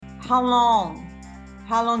how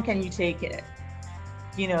long can you take it?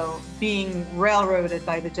 Being railroaded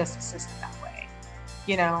by the justice system that way.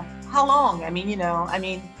 How long? We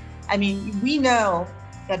know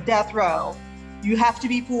that death row, you have to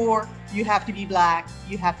be poor, you have to be black,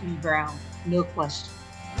 you have to be brown, no question.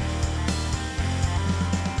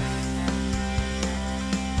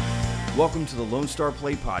 Welcome to the Lone Star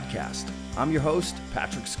Play Podcast. I'm your host,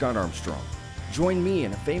 Patrick Scott Armstrong. Join me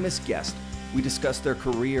and a famous guest. We discuss their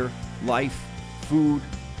career, life, food,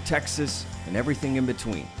 Texas, and everything in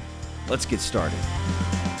between. Let's get started.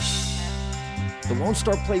 The Lone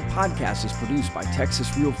Star Play Podcast is produced by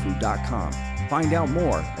TexasRealFood.com. Find out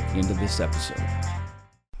more at the end of this episode.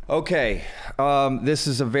 Okay, this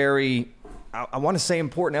is a very, I want to say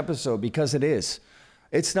important episode because it is.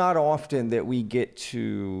 It's not often that we get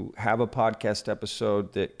to have a podcast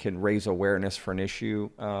episode that can raise awareness for an issue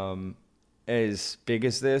as big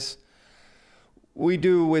as this. We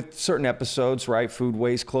do with certain episodes, right? Food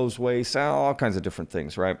waste, clothes waste, all kinds of different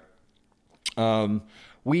things, right?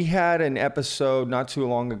 We had an episode not too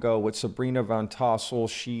long ago with Sabrina Van Tassel.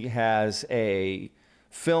 She has a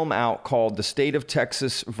film out called The State of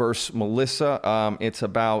Texas versus Melissa. It's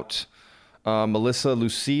about Melissa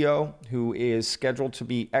Lucio, who is scheduled to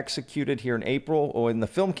be executed here in April. When the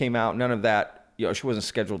film came out, none of that, she wasn't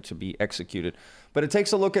scheduled to be executed. But it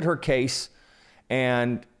takes a look at her case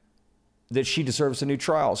and that she deserves a new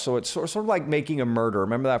trial. So it's sort of like Making a Murder.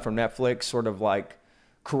 Remember that from Netflix? Sort of like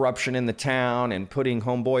corruption in the town and putting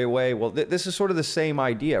homeboy away. Well, this is sort of the same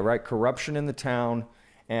idea, right? Corruption in the town,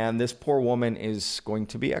 and this poor woman is going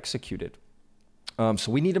to be executed.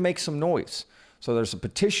 So we need to make some noise. So there's a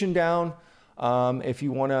petition down if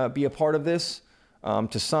you want to be a part of this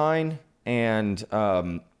to sign,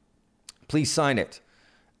 and please sign it.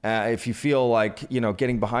 If you feel like,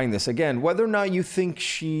 getting behind this. Again, whether or not you think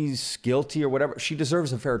she's guilty or whatever, she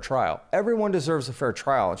deserves a fair trial. Everyone deserves a fair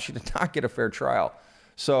trial, and she did not get a fair trial.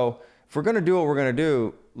 So if we're going to do what we're going to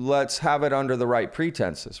do, let's have it under the right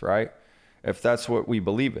pretenses, right? If that's what we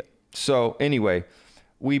believe in. So anyway,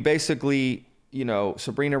 we basically,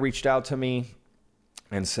 Sabrina reached out to me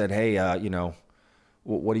and said, hey,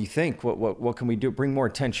 what do you think? What can we do? Bring more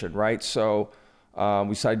attention, right? So we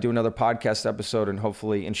decided to do another podcast episode, and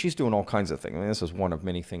hopefully, and she's doing all kinds of things. I mean, this is one of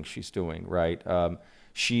many things she's doing, right?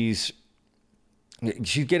 She's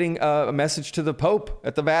getting a message to the Pope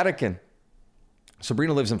at the Vatican.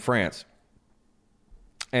 Sabrina lives in France,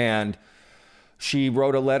 and she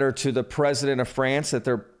wrote a letter to the president of France that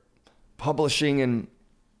they're publishing in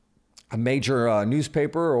a major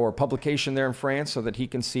newspaper or publication there in France so that he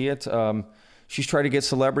can see it. She's trying to get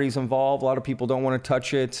celebrities involved. A lot of people don't want to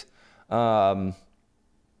touch it.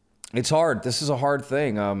 It's hard. This is a hard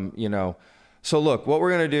thing, So look, what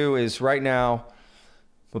we're going to do is right now,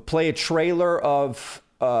 we'll play a trailer of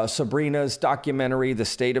Sabrina's documentary, The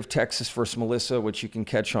State of Texas versus Melissa, which you can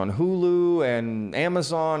catch on Hulu and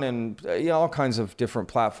Amazon and all kinds of different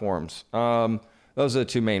platforms. Those are the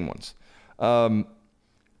two main ones.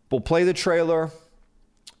 We'll play the trailer,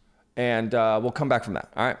 and we'll come back from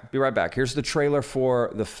that. All right, be right back. Here's the trailer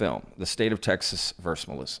for the film, The State of Texas versus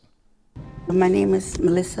Melissa. My name is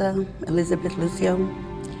Melissa Elizabeth Lucio.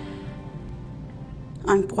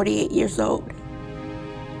 I'm 48 years old.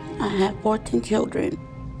 I have 14 children.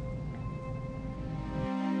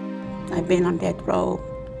 I've been on death row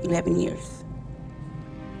 11 years.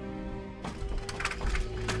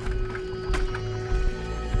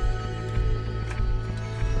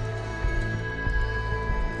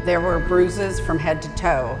 There were bruises from head to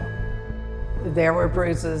toe. There were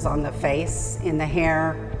bruises on the face, in the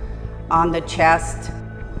hair, on the chest.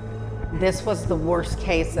 This was the worst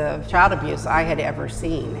case of child abuse I had ever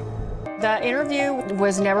seen. The interview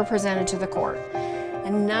was never presented to the court,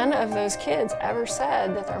 and none of those kids ever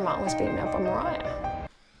said that their mom was beating up on Mariah.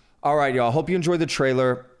 All right, y'all. Hope you enjoyed the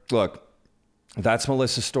trailer. Look, that's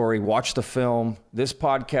Melissa's story. Watch the film. This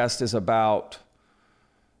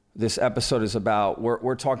episode is about,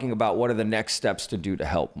 we're talking about what are the next steps to do to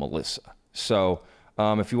help Melissa. So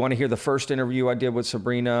if you want to hear the first interview I did with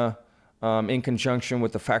Sabrina in conjunction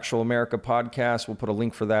with the Factual America podcast, we'll put a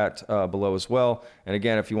link for that below as well. And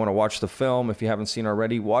again, if you want to watch the film, if you haven't seen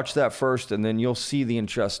already, watch that first, and then you'll see the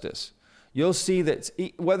injustice. You'll see that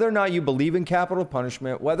whether or not you believe in capital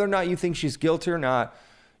punishment, whether or not you think she's guilty or not,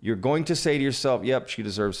 you're going to say to yourself, yep, she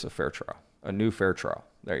deserves a fair trial, a new fair trial.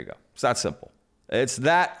 There you go. It's that simple. It's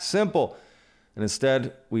that simple. And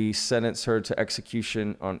instead, we sentence her to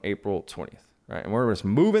execution on April 20th. Right? And we're just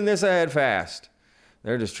moving this ahead fast.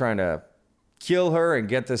 They're just trying to kill her and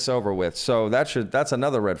get this over with. So that's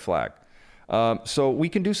another red flag. So we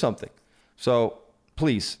can do something. So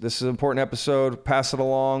please, this is an important episode. Pass it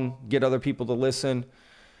along, get other people to listen,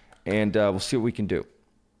 and we'll see what we can do.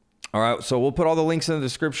 All right, so we'll put all the links in the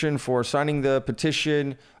description for signing the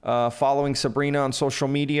petition, following Sabrina on social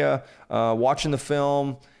media, watching the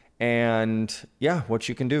film, and yeah, what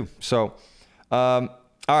you can do. So, all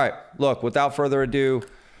right, look, without further ado,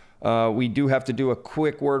 we do have to do a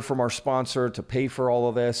quick word from our sponsor to pay for all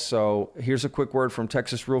of this. So here's a quick word from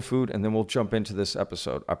Texas Real Food, and then we'll jump into this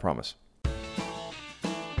episode, I promise.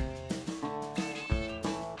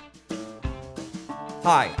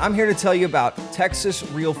 Hi, I'm here to tell you about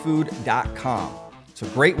TexasRealFood.com. It's a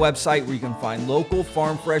great website where you can find local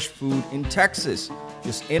farm fresh food in Texas.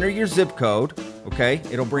 Just enter your zip code, okay?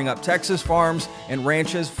 It'll bring up Texas farms and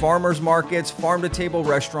ranches, farmers markets, farm-to-table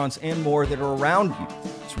restaurants, and more that are around you.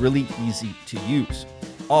 It's really easy to use.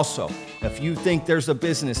 Also, if you think there's a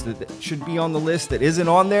business that should be on the list that isn't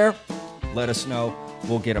on there, let us know.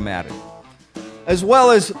 We'll get them added. As well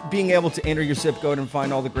as being able to enter your zip code and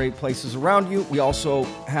find all the great places around you, we also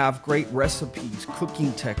have great recipes,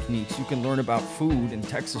 cooking techniques. You can learn about food and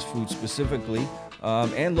Texas food specifically,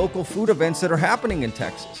 and local food events that are happening in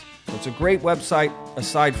Texas. So it's a great website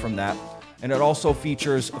aside from that. And it also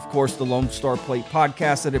features, of course, the Lone Star Plate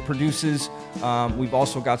podcast that it produces. We've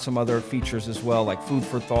also got some other features as well, like Food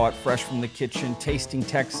for Thought, Fresh from the Kitchen, Tasting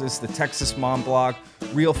Texas, the Texas Mom Blog,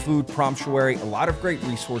 Real Food Promptuary, a lot of great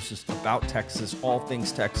resources about Texas, all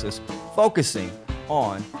things Texas, focusing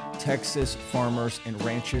on Texas farmers and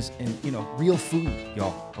ranches and, real food,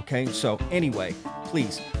 y'all, okay? So anyway,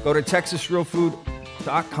 please go to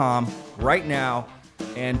TexasRealFood.com right now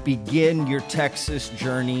and begin your Texas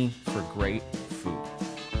journey for great food.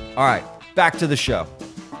 All right, back to the show.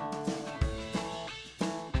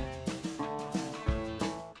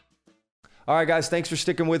 All right, guys, thanks for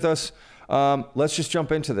sticking with us. Let's just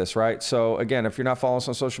jump into this, right? So again, if you're not following us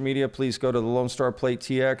on social media, please go to the Lone Star Plate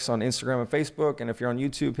TX on Instagram and Facebook. And if you're on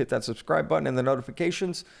YouTube, hit that subscribe button and the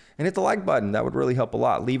notifications and hit the like button. That would really help a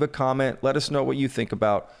lot. Leave a comment. Let us know what you think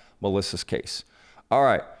about Melissa's case. All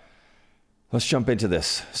right. Let's jump into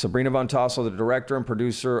this. Sabrina Van Tassel, the director and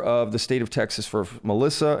producer of The State of Texas for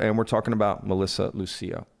Melissa, and we're talking about Melissa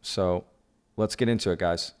Lucio. So let's get into it,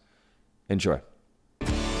 guys. Enjoy.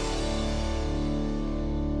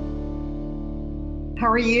 How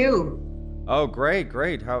are you? Oh,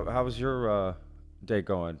 great. How was your day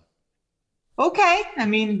going? Okay. I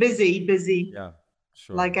mean, busy. Yeah,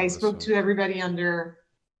 sure. Like I spoke to everybody under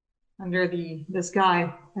the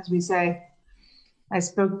sky, as we say. I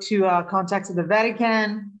spoke to contacts of the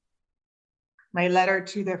Vatican. My letter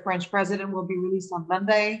to the French president will be released on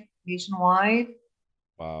Monday nationwide.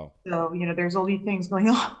 Wow. So, there's all these things going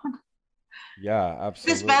on. Yeah,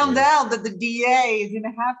 absolutely. Just found out that the DA is in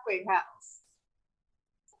a halfway house.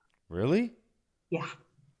 Really? Yeah.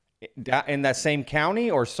 In that same county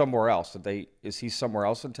or somewhere else? Is he somewhere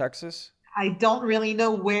else in Texas? I don't really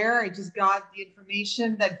know where. I just got the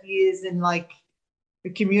information that he is in the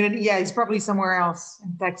community. Yeah, he's probably somewhere else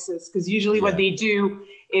in Texas, because usually what they do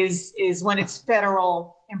is when it's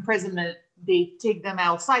federal imprisonment, they take them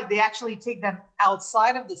outside. They actually take them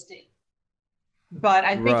outside of the state. But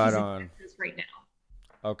I think he's in Texas right now.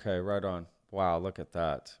 Okay, right on. Wow, look at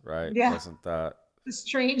that, right? Yeah. Wasn't that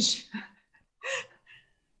strange?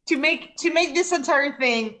 to make this entire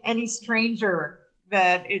thing any stranger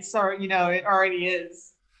that it's already, it already is.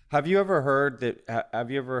 Have you ever heard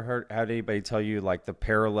had anybody tell you like the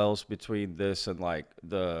parallels between this and like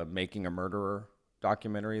the Making a Murderer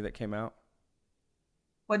documentary that came out?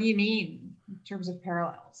 What do you mean in terms of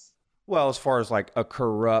parallels? Well, as far as like a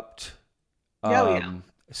corrupt, a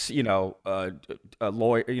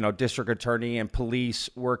lawyer, district attorney and police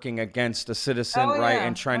working against a citizen, right?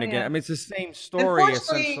 And trying to get, I mean, it's the same story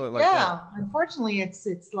essentially. Like unfortunately, it's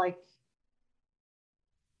like,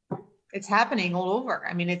 it's happening all over.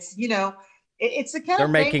 I mean, it's, it's the kind they're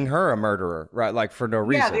of making her a murderer, right? Like for no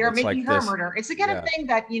reason. Yeah, they're making her a murderer. It's the kind of thing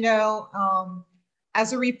that,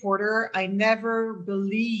 as a reporter, I never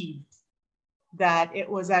believed that it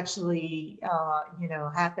was actually,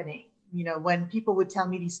 happening. When people would tell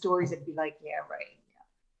me these stories, I'd be like, yeah, right.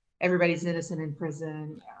 Everybody's innocent in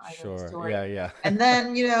prison. I know the story. Yeah. And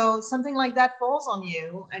then, something like that falls on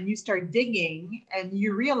you and you start digging and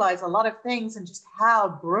you realize a lot of things and just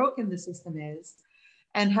how broken the system is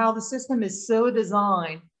and how the system is so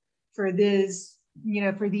designed for this,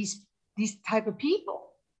 for these type of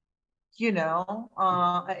people,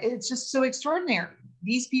 it's just so extraordinary.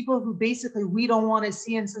 These people who basically we don't want to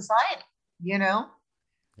see in society,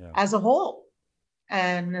 as a whole.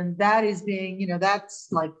 And that is being, that's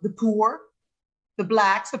like the poor, the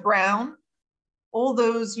blacks, the brown, all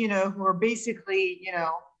those, who are basically,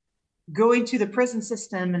 go into the prison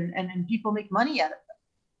system and people make money out of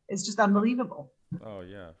it. It's just unbelievable. Oh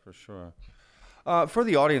yeah, for sure. For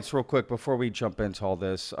the audience, real quick, before we jump into all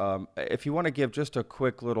this, if you want to give just a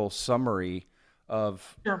quick little summary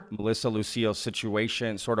of Sure. Melissa Lucio's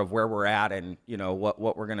situation, sort of where we're at, and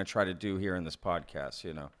what we're going to try to do here in this podcast.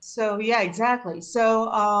 So yeah, exactly.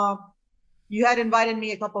 So you had invited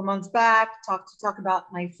me a couple months back to talk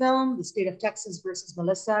about my film, The State of Texas versus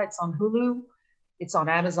Melissa. It's on Hulu, it's on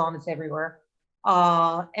Amazon, it's everywhere.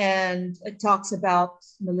 And it talks about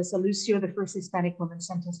Melissa Lucio, the first Hispanic woman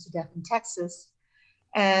sentenced to death in Texas.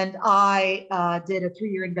 And I did a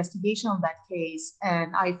 3-year investigation on that case,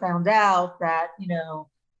 and I found out that,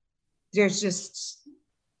 there's just,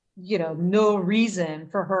 no reason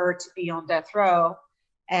for her to be on death row.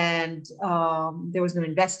 And there was no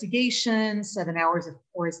investigation, 7 hours of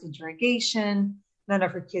forced interrogation. None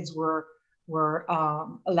of her kids were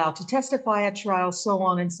allowed to testify at trial, so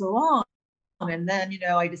on and so on. And then,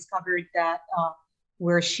 I discovered that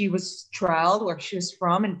where she was trialed, where she was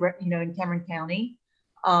from, in Cameron County,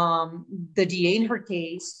 the DA in her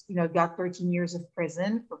case, got 13 years of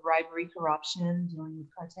prison for bribery, corruption, dealing with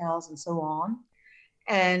cartels, and so on.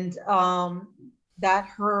 And that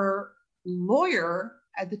her lawyer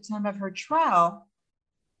at the time of her trial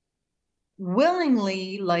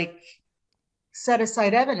willingly set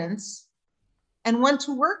aside evidence and went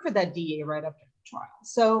to work for that DA right after the trial.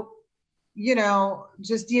 So,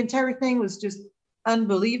 just the entire thing was just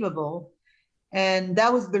unbelievable. And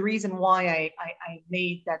that was the reason why I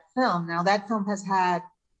made that film. Now, that film has had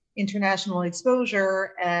international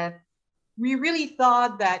exposure, and we really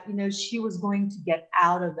thought that, she was going to get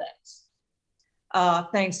out of it,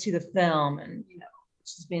 thanks to the film. And,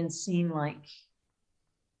 she's been seen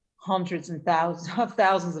hundreds and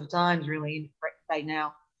thousands of times, really, right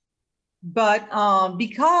now. But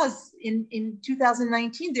because in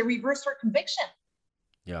 2019, they reversed her conviction.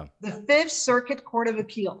 Yeah. The Fifth Circuit Court of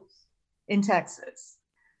Appeals in Texas,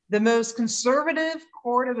 the most conservative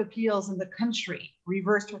court of appeals in the country,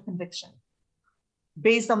 reversed her conviction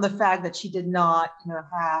based on the fact that she did not,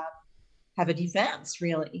 have a defense,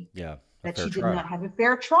 really. Yeah. That she did not have a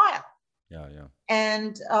fair trial. Yeah, yeah.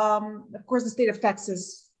 And of course, the state of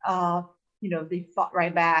Texas, they fought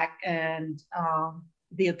right back, and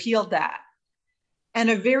they appealed that. And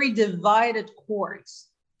a very divided court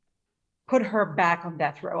put her back on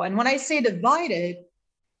death row. And when I say divided,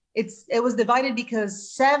 it was divided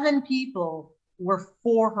because 7 people were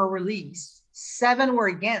for her release, 7 were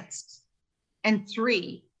against, and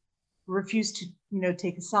 3 refused to,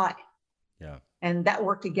 take a side. Yeah. And that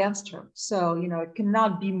worked against her. So, it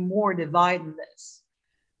cannot be more divided than this.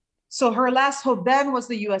 So her last hope then was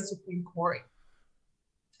the U.S. Supreme Court,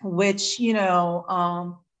 which,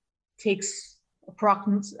 takes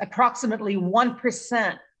approximately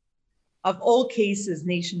 1% of all cases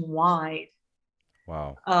nationwide.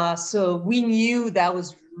 Wow. So we knew that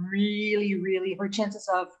was really, really, her chances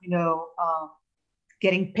of,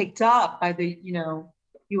 getting picked up by the,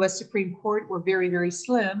 U.S. Supreme Court were very, very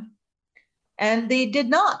slim. And they did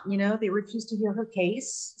not, they refused to hear her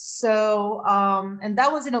case. So, and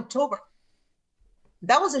that was in October.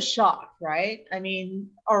 That was a shock, right? I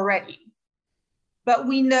mean, already. But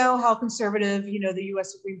we know how conservative, the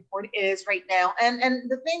U.S. Supreme Court is right now. And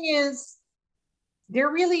the thing is,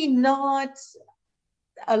 they're really not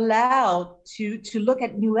allowed to look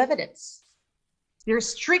at new evidence. They're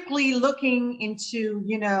strictly looking into,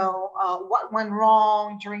 what went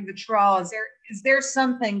wrong during the trial. Is there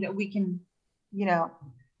something that we can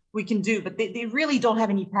do? But they really don't have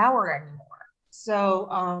any power anymore.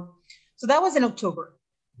 So, so that was in October.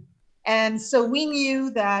 And so we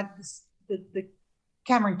knew that the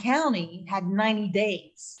Cameron County had 90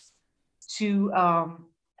 days to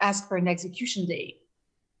ask for an execution date.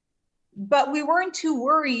 But we weren't too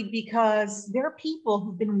worried because there are people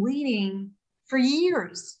who've been waiting for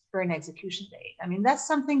years for an execution date. I mean, that's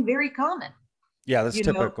something very common. Yeah, that's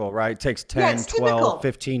typical, right? It takes 10, 12, typical.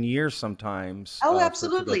 15 years sometimes. Oh,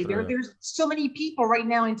 absolutely. There's so many people right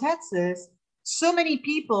now in Texas, so many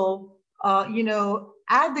people, at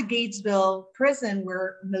the Gatesville prison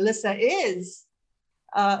where Melissa is,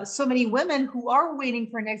 so many women who are waiting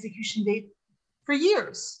for an execution date for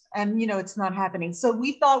years, and it's not happening. So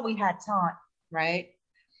we thought we had time, right?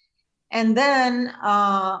 And then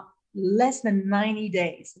less than 90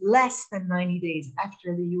 days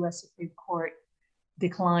after the U.S. Supreme Court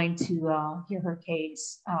declined to hear her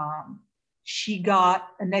case, she got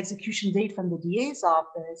an execution date from the DA's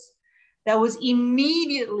office that was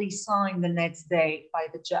immediately signed the next day by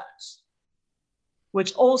the judge,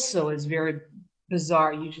 which also is very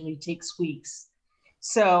bizarre, usually takes weeks.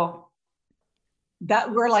 So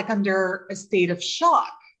that we're like under a state of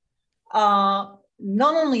shock. Not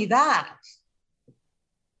only that,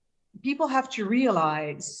 people have to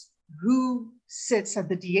realize who sits at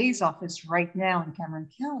the DA's office right now in Cameron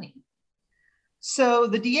County. So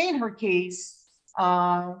the DA in her case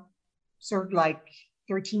served like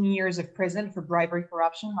 13 years of prison for bribery,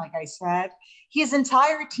 corruption, like I said. His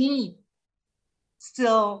entire team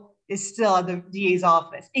is still at the DA's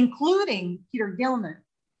office, including Peter Gilman,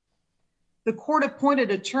 the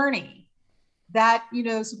court-appointed attorney that,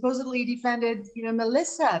 supposedly defended,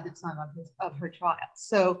 Melissa at the time of her trial.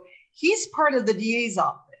 So he's part of the DA's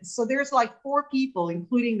office. So there's like 4 people,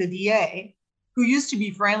 including the DA, who used to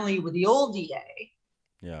be friendly with the old DA.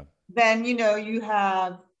 Yeah. Then, you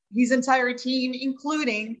have his entire team,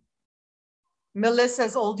 including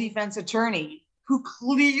Melissa's old defense attorney, who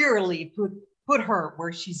clearly put her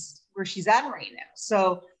where she's at right now.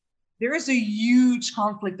 So there is a huge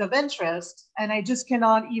conflict of interest, and I just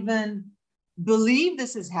cannot even believe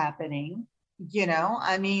this is happening.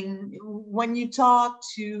 I mean, when you talk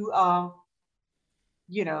to,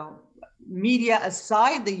 media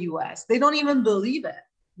aside the US, they don't even believe it.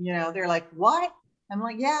 They're like, what? I'm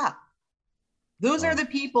like, yeah, those are the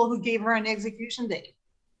people who gave her an execution date.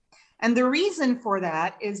 And the reason for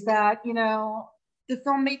that is that, the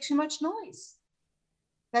film made too much noise.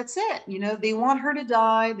 That's it. They want her to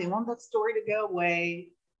die. They want that story to go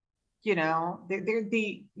away. That's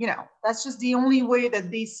just the only way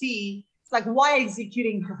that they see. It's like, why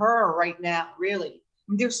executing her right now, really? I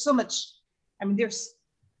mean, there's so much,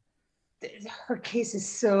 her case is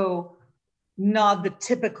so not the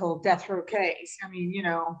typical death row case. I mean,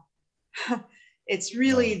 it's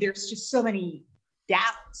really, there's just so many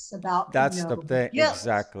doubts about. That's the thing. Guilt.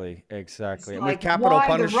 Exactly. It's And like, with capital why the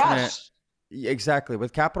punishment, rush? exactly.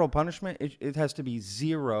 With capital punishment, it has to be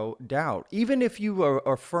 0 doubt. Even if you are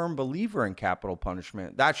a firm believer in capital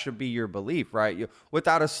punishment, that should be your belief, right?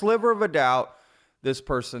 Without a sliver of a doubt, this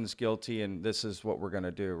person's guilty and this is what we're going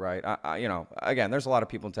to do, right? Again, there's a lot of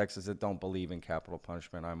people in Texas that don't believe in capital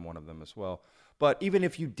punishment. I'm one of them as well. But even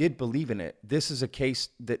if you did believe in it, this is a case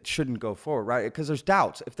that shouldn't go forward, right? Because there's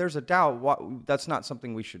doubts. If there's a doubt, that's not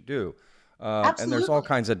something we should do. And there's all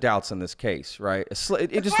kinds of doubts in this case, right?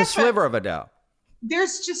 Just a sliver of a doubt.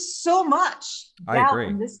 There's just so much doubt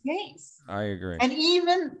in this case. I agree. And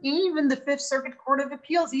even the Fifth Circuit Court of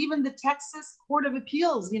Appeals, even the Texas Court of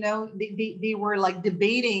Appeals, they were like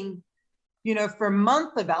debating, for a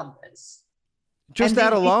month about this. Just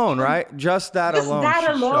that alone, right? Just that alone. That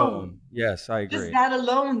alone. Yes, I agree. Just that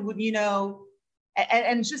alone would,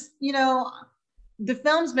 and just, the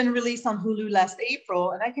film's been released on Hulu last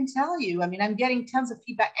April, and I can tell you, I'm getting tons of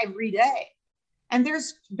feedback every day. And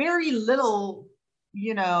there's very little,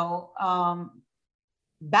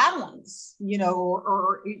 bad ones,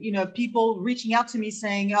 or people reaching out to me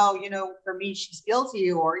saying, oh, for me, she's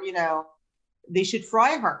guilty, or, they should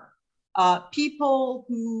fry her. People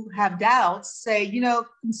who have doubts say,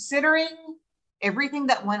 considering everything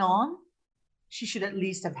that went on, she should at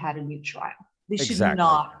least have had a new trial. They should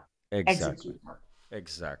not execute her.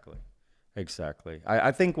 Exactly.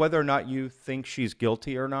 I think whether or not you think she's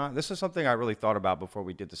guilty or not, this is something I really thought about before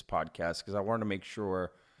we did this podcast, because I wanted to make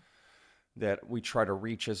sure that we try to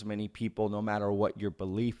reach as many people no matter what your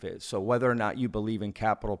belief is. So whether or not you believe in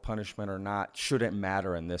capital punishment or not shouldn't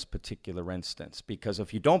matter in this particular instance, because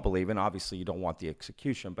if you don't believe in it, obviously you don't want the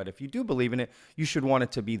execution. But if you do believe in it, you should want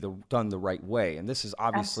it to be done the right way. And this is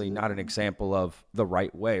obviously not an example of the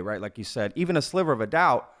right way, right? Like you said, even a sliver of a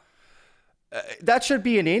doubt, that should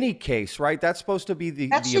be in any case, right? That's supposed to be the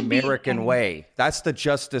American way. That's the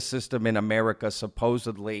justice system in America,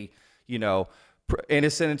 supposedly,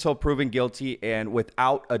 innocent until proven guilty, and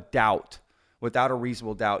without a doubt, without a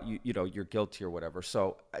reasonable doubt, you're guilty or whatever.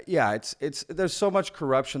 So yeah, there's so much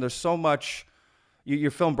corruption. There's so much,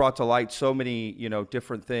 your film brought to light so many,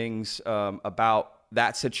 different things about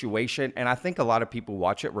that situation. And I think a lot of people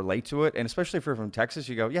watch it, relate to it. And especially if you're from Texas,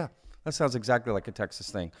 you go, yeah, that sounds exactly like a Texas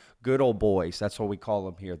thing. Good old boys. That's what we call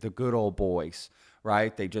them here. The good old boys,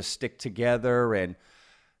 right? They just stick together, and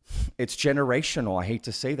it's generational. I hate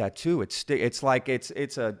to say that too. It's like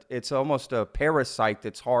it's almost a parasite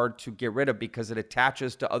that's hard to get rid of because it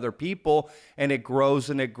attaches to other people and it grows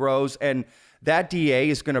and it grows. And that DA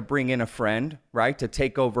is going to bring in a friend, right, to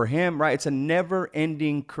take over him, right? It's a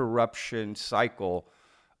never-ending corruption cycle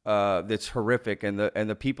that's horrific. And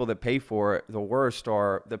the people that pay for it the worst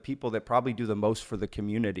are the people that probably do the most for the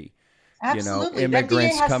community. Absolutely.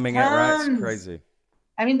 Immigrants coming in, right? It's crazy.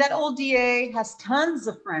 That old DA has tons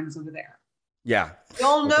of friends over there. Yeah. They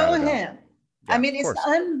all know him. Yeah, it's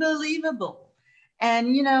unbelievable.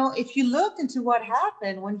 And, if you looked into what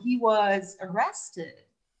happened when he was arrested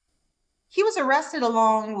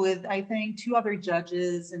along with, I think, 2 other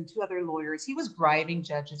judges and 2 other lawyers. He was bribing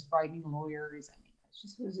judges, bribing lawyers. I mean,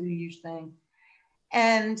 it was a huge thing.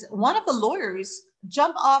 And one of the lawyers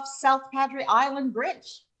jumped off South Padre Island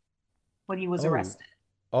Bridge when he was arrested.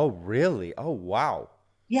 Oh, really? Oh, wow.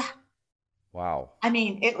 Yeah. Wow. I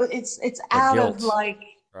mean, it's out of like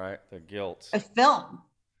right, the guilt. A film,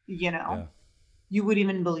 Yeah. You wouldn't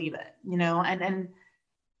even believe it, and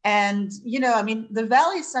I mean, the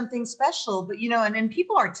Valley is something special, but and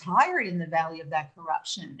people are tired in the Valley of that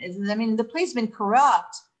corruption. I mean, the place has been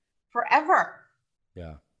corrupt forever.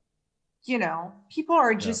 Yeah. People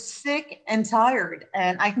are just sick and tired.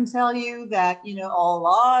 And I can tell you that, a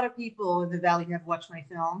lot of people in the Valley have watched my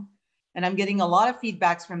film, and I'm getting a lot of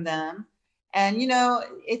feedbacks from them. And,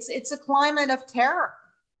 it's a climate of terror.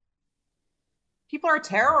 People are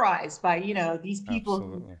terrorized by, these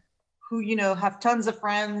people who have tons of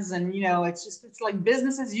friends, and, it's like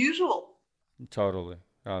business as usual. Totally.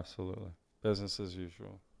 Absolutely. Business as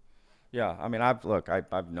usual. Yeah. I mean, I've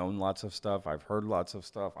known lots of stuff. I've heard lots of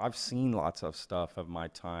stuff. I've seen lots of stuff of my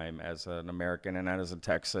time as an American and as a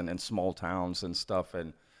Texan in small towns and stuff.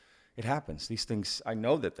 And it happens. These things, I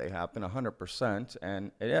know that they happen 100%.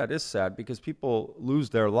 And yeah, it is sad because people lose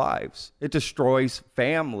their lives. It destroys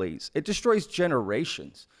families. It destroys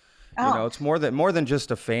generations. It's more than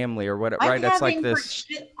just a family or whatever, right? It's like this.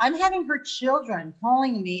 I'm having her children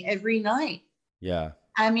calling me every night. Yeah.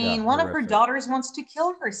 I mean, one of her daughters wants to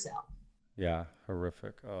kill herself. Yeah.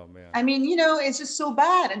 Horrific. Oh, man. I mean, it's just so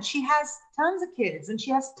bad. And she has tons of kids and she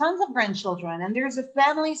has tons of grandchildren, and there's a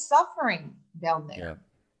family suffering down there.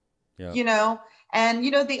 Yeah. And,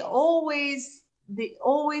 they always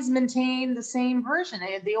maintain the same version.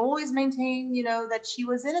 They always maintain, that she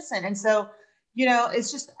was innocent. And so,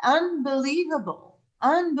 it's just unbelievable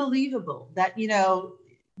that,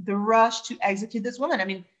 the rush to execute this woman. I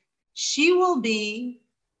mean, she will be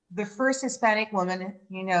the first Hispanic woman,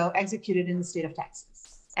 executed in the state of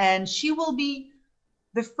Texas. And she will be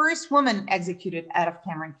the first woman executed out of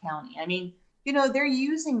Cameron County. I mean, they're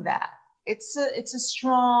using that. It's a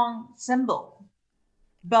strong symbol.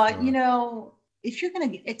 But, if you're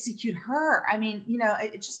going to execute her, I mean,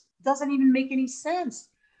 it just doesn't even make any sense.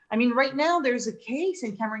 I mean, right now there's a case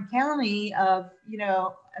in Cameron County of,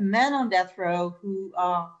 a man on death row who,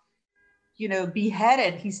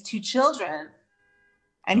 beheaded his 2 children,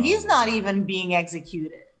 and he's not even being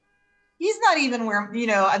executed. He's not even where,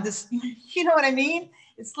 this, you know what I mean?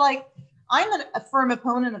 It's like, I'm a firm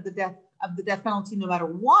opponent of the death penalty no matter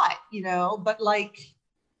what, but like,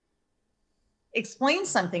 explain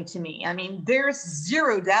something to me. I mean, there's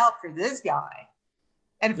zero doubt for this guy.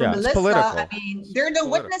 And for Melissa, I mean, there are no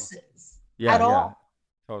witnesses at all.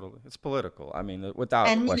 Totally. It's political. I mean, without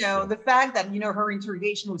question. And, the fact that, her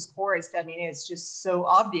interrogation was coerced, I mean, it's just so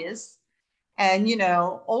obvious. And,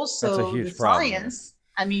 also the science,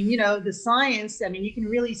 I mean, the science, I mean, you can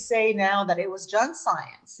really say now that it was junk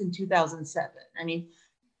science in 2007. I mean,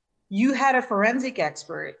 you had a forensic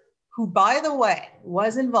expert who, by the way,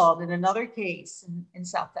 was involved in another case in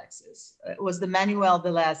South Texas. It was the Manuel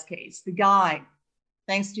Velez case. The guy,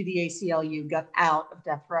 thanks to the ACLU, got out of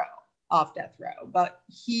off death row. But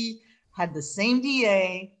he had the same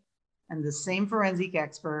DA and the same forensic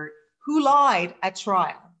expert who lied at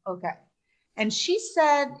trial. Okay. And she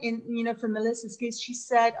said, for Melissa's case, she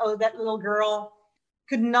said, oh, that little girl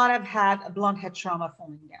could not have had a blunt head trauma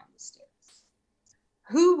falling down the stairs.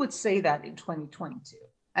 Who would say that in 2022?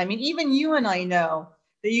 I mean, even you and I know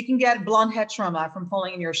that you can get blunt head trauma from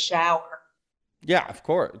falling in your shower. Yeah, of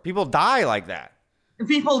course. People die like that.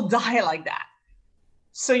 People die like that.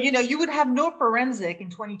 So, you would have no forensic in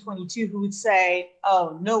 2022 who would say,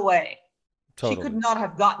 oh, no way. Totally. She could not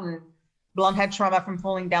have gotten blunt head trauma from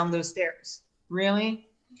falling down those stairs. Really?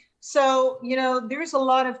 So, there's a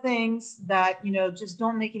lot of things that, just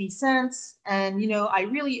don't make any sense. And, I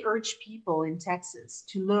really urge people in Texas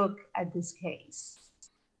to look at this case,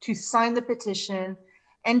 to sign the petition,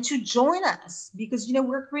 and to join us because,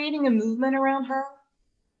 we're creating a movement around her.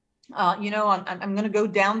 I'm going to go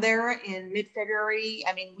down there in mid-February.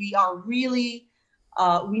 I mean, we are really,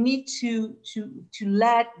 we need to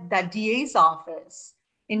let that DA's office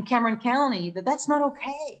in Cameron County that's not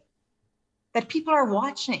okay, that people are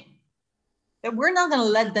watching, that we're not going to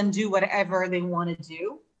let them do whatever they want to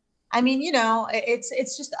do. I mean,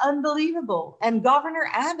 it's just unbelievable. And Governor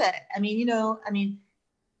Abbott, I mean,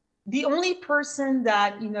 the only person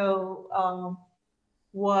that,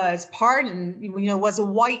 was pardoned, was a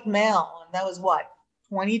white male. And that was what,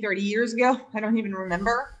 20, 30 years ago? I don't even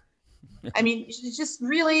remember. I mean, it's just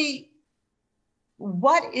really,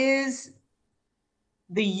 what is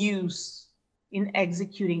the use in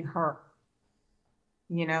executing her?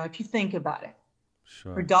 You know, if you think about it,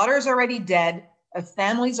 Sure. her daughter's already dead. A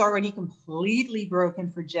family's already completely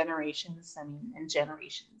broken for generations, I mean, and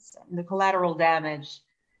generations. And the collateral damage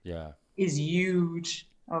Yeah. is huge.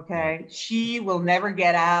 Okay. She will never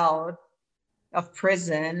get out of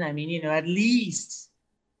prison. I mean, you know, at least,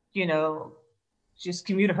 you know, just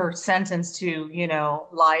commute her sentence to, you know,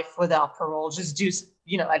 life without parole. Just do,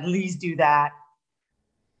 you know, at least do that.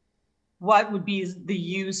 What would be the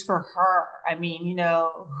use for her? I mean, you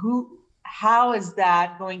know, how is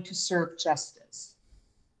that going to serve justice?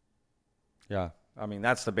 Yeah. I mean,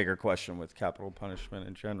 that's the bigger question with capital punishment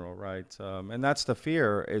in general, right? And that's the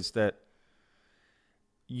fear, is that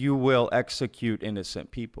you will execute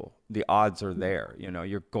innocent people. The odds are there. You know,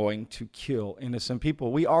 you're going to kill innocent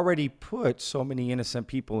people. We already put so many innocent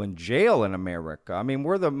people in jail in America. I mean,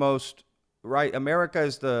 we're the most, right? America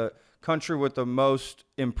is the country with the most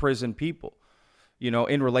imprisoned people, you know,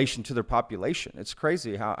 in relation to their population. It's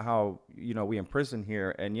crazy how you know, we imprison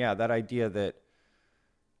here. And yeah, that idea that,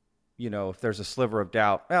 you know, if there's a sliver of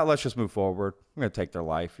doubt, well, let's just move forward. I'm going to take their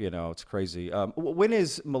life. You know, it's crazy. When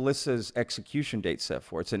is Melissa's execution date set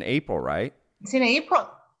for? It's in April, right? It's in April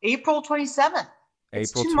 27th.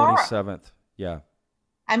 It's April tomorrow. 27th. Yeah.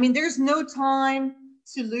 I mean, there's no time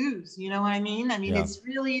to lose. You know what I mean? I mean, Yeah. it's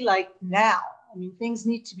really like now. I mean, things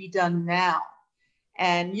need to be done now.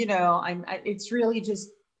 And, you know, it's really just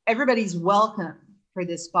everybody's welcome for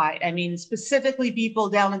this fight. I mean, specifically people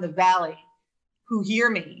down in the valley who hear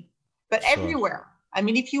me, but Sure. everywhere. I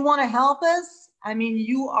mean, if you want to help us, I mean,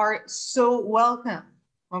 you are so welcome.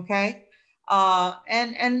 Okay.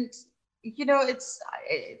 And you know,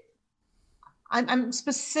 I'm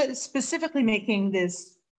specifically making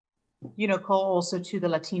this, you know, call also to the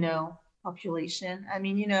Latino population. I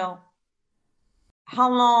mean, you know, how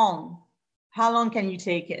long can you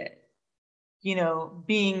take it, you know,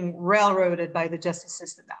 being railroaded by the justice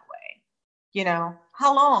system that way? You know,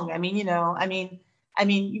 how long? I mean, you know, I mean,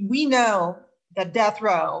 we know that death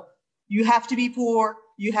row, you have to be poor,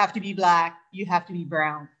 you have to be black, you have to be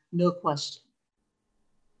brown, no question.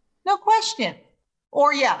 No question.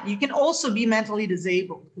 Or yeah, you can also be mentally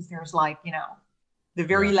disabled, because there's like, you know, the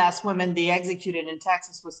very last woman they executed in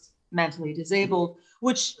Texas was mentally disabled,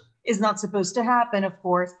 which is not supposed to happen, of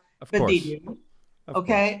course, but they do.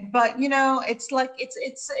 Okay. But you know, it's like,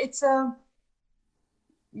 it's a,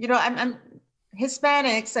 you know, I'm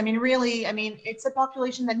Hispanics. I mean, really, I mean, it's a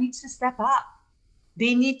population that needs to step up.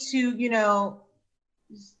 They need to, you know,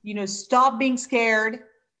 stop being scared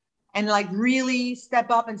and like really step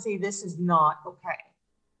up and say, this is not okay.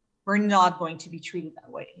 We're not going to be treated that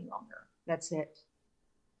way any longer. That's it.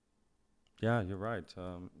 Yeah, you're right.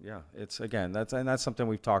 Yeah, it's, again, that's something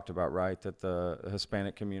we've talked about, right? That the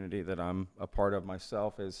Hispanic community that I'm a part of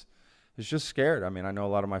myself is just scared. I mean, I know a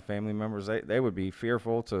lot of my family members, they would be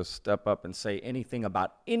fearful to step up and say anything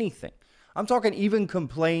about anything. I'm talking even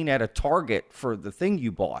complain at a Target for the thing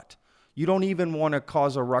you bought. You don't even want to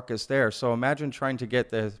cause a ruckus there. So imagine trying to get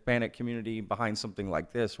the Hispanic community behind something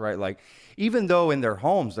like this, right? Like, even though in their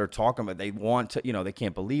homes they're talking about, they want to, you know, they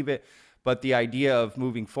can't believe it. But the idea of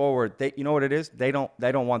moving forward, you know what it is? They don't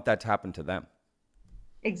want that to happen to them.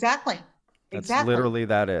 Exactly. That's literally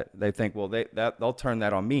it. They think, well, they'll turn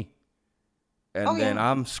that on me, and then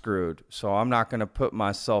I'm screwed. So I'm not going to put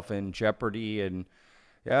myself in jeopardy. And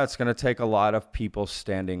yeah, it's going to take a lot of people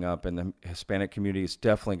standing up, and the Hispanic community is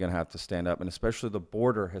definitely going to have to stand up, and especially the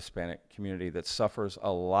border Hispanic community that suffers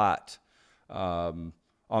a lot on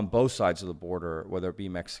both sides of the border, whether it be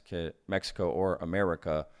Mexico or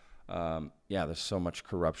America. Yeah, there's so much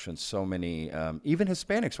corruption, so many, even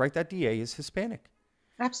Hispanics, right? That DA is Hispanic.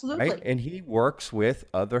 Absolutely. Right? And he works with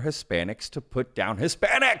other Hispanics to put down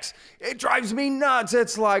Hispanics. It drives me nuts.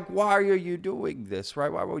 It's like, why are you doing this,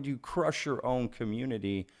 right? Why would you crush your own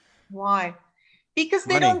community? Why? Because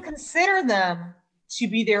they don't consider them to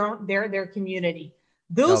be their community.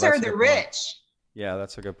 Those are the rich. Yeah,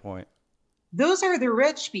 that's a good point. Those are the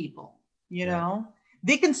rich people, you know?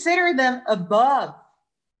 They consider them above,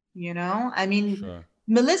 you know? I mean,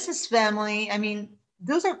 Melissa's family, I mean,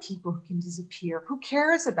 those are people who can disappear. Who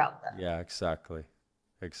cares about them? Yeah, exactly.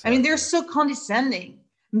 I mean, they're so condescending.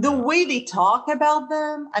 The way they talk about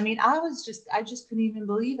them, I mean, I just couldn't even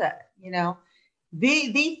believe it, you know? They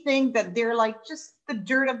think that they're like just the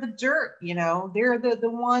dirt of the dirt, you know? They're the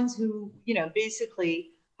ones who, you know, basically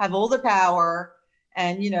have all the power.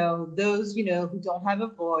 And, you know, those, you know, who don't have a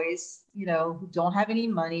voice, you know, who don't have any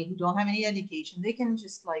money, who don't have any education, they can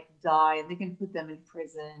just like die and they can put them in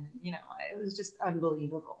prison. You know, it was just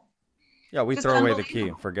unbelievable. Yeah, we throw away the key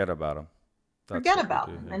and forget about them. forget what we about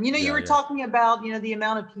do them. here. And, you know, you Yeah, were yeah. talking about, you know, the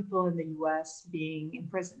amount of people in the US being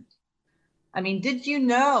imprisoned. I mean, did you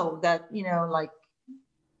know that, you know, like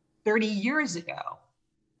 30 years ago,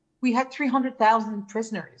 we had 300,000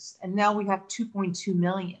 prisoners and now we have 2.2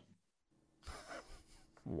 million.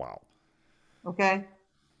 Wow. Okay.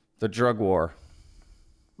 The drug war.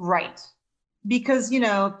 Right. Because, you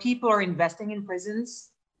know, people are investing in prisons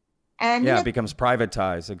and, you Yeah, know, it becomes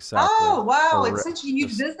privatized. Exactly. oh, wow, it's Horri- such a huge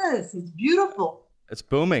just- business. It's beautiful. It's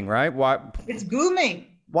booming, right? It's booming.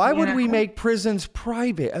 Why you would know? we make prisons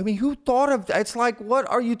private? I mean, who thought of that? It's like, what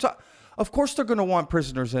are you talking? Of course, they're going to want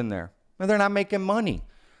prisoners in there, and they're not making money.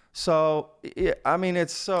 So, I mean,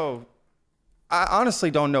 it's so. I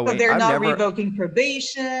honestly don't know. So they're I've not never revoking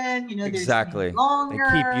probation, you know, they're exactly. staying longer.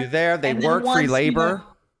 They keep you there. They and then work free once, you know, labor,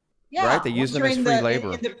 yeah, right? They use once them you're as in free the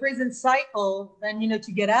labor. in the prison cycle, then, you know,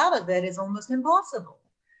 to get out of it is almost impossible.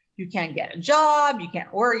 You can't get a job, you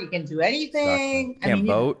can't work, you can't do anything. Exactly. Can't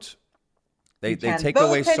vote. They can't take vote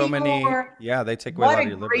away so many. anymore. Yeah, they take away a What lot of a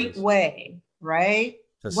your great liberties. way, right?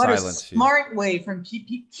 To What a silence you. smart way from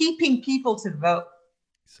keeping people to vote.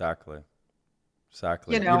 Exactly.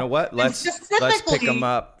 Exactly. You You know know, what? and Let's pick specifically them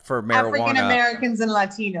up for African marijuana. Americans and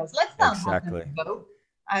Latinos. Let's not have Exactly. them vote.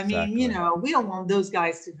 I mean, Exactly. you know, we don't want those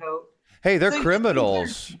guys to vote. Hey, they're So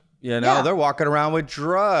criminals. You know, Yeah. they're walking around with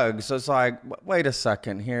drugs. So it's like, wait a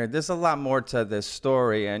second here. There's a lot more to this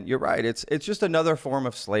story. And you're right. It's just another form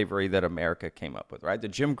of slavery that America came up with, right? The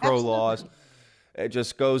Jim Crow laws. It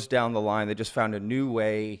just goes down the line. They just found a new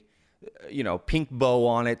way, you know, pink bow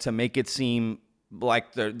on it to make it seem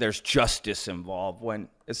like there's justice involved when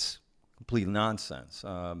it's complete nonsense.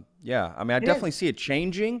 Yeah, I mean, I definitely see it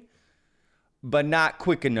changing, but not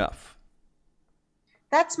quick enough.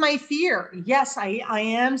 That's my fear. Yes, I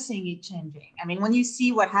am seeing it changing. I mean, when you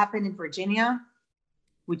see what happened in Virginia,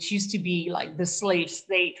 which used to be like the slave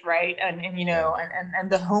state, right? And you know, and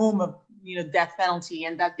the home of, you know, death penalty,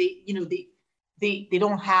 and that they, you know, they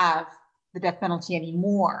don't have the death penalty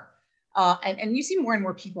anymore. And you see more and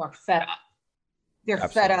more people are fed up. They're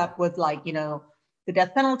fed up with, like, you know, the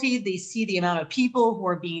death penalty. They see the amount of people who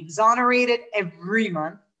are being exonerated every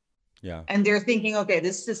month. Yeah. And they're thinking, okay,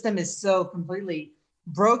 this system is so completely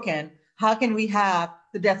broken. How can we have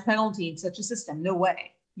the death penalty in such a system? No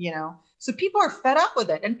way, you know? So people are fed up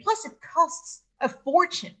with it. And plus it costs a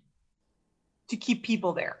fortune to keep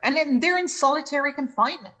people there. And then they're in solitary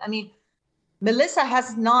confinement. I mean, Melissa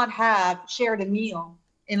has not shared a meal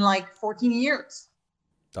in like 14 years.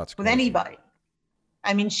 That's with crazy. anybody.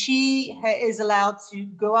 I mean, she is allowed to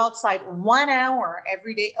go outside 1 hour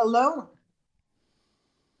every day alone,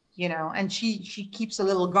 you know, and she keeps a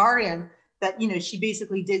little garden that, you know, she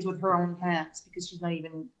basically did with her own hands because she's not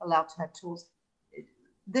even allowed to have tools.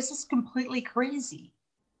 This is completely crazy,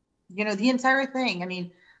 you know, the entire thing. I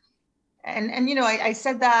mean, and you know, I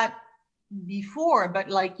said that before, but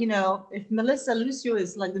like, you know, if Melissa Lucio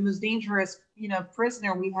is like the most dangerous, you know,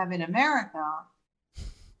 prisoner we have in America,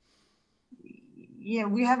 yeah,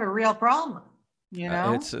 we have a real problem, you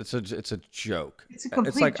know? It's a joke. It's a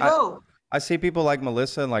complete like joke. I see people like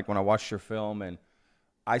Melissa, and like when I watched your film, and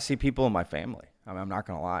I see people in my family. I mean, I'm not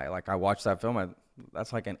gonna lie. Like I watched that film,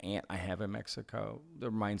 that's like an aunt I have in Mexico.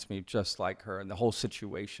 That reminds me just like her, and the whole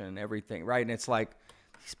situation and everything, right? And it's like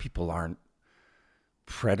these people aren't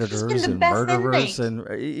predators and murderers, and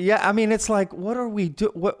yeah, I mean, it's like, what are we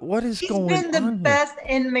do? What is going on? She's been the best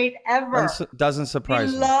inmate ever. Doesn't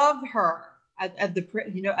surprise me. Love her at the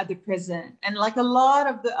prison, and like a lot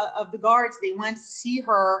of the guards, they went to see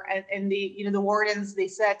her, and the, you know, the wardens, they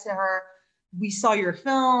said to her, we saw your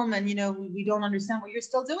film, and, you know, we don't understand what you're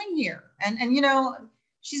still doing here, and you know,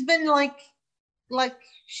 she's been like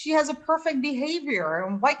she has a perfect behavior,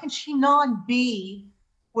 and why can she not be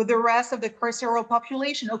with the rest of the carceral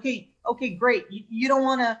population? Okay, great. You don't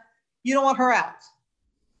want her out.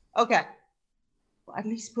 Okay. Well, at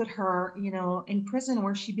least put her, you know, in prison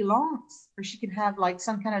where she belongs, where she can have like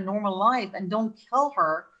some kind of normal life, and don't kill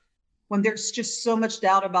her when there's just so much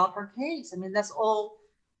doubt about her case. I mean, that's all,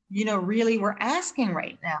 you know, really we're asking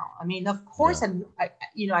right now. I mean, of course, and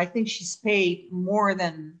you know, I think she's paid more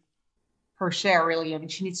than her share, really. I mean,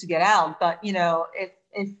 she needs to get out, but, you know,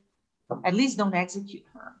 if at least don't execute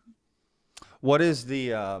her. What is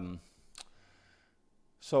the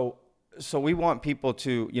so we want people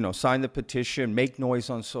to, you know, sign the petition, make noise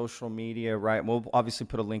on social media, right? We'll obviously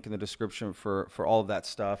put a link in the description for all of that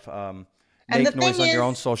stuff. Make noise on your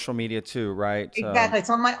own social media too, right? Exactly. It's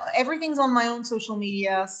on everything's on my own social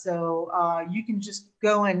media, so you can just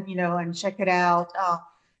go and, you know, and check it out.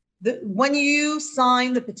 When you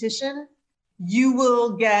sign the petition, you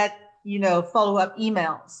will get, you know, follow-up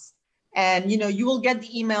emails And, you will get the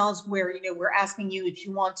emails where, we're asking you if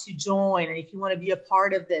you want to join and if you want to be a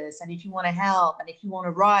part of this and if you want to help and if you want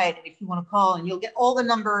to write and if you want to call, and you'll get all the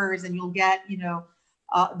numbers and you'll get,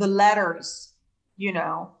 the letters, so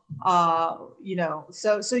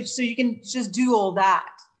you can just do all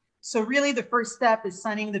that. So really the first step is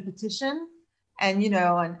signing the petition, and,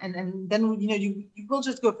 and then, you will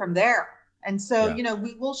just go from there. And so,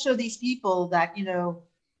 we will show these people that,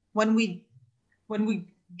 when we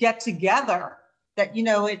get together, that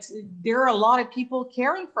there are a lot of people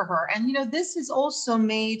caring for her. And this has also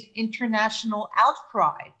made international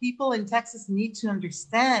outcry. People in Texas need to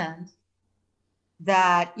understand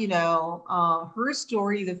that her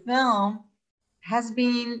story, the film, has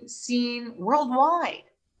been seen worldwide,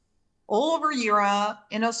 all over Europe,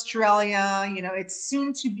 in Australia. It's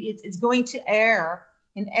going to air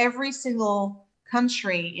in every single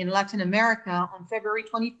country in Latin America on February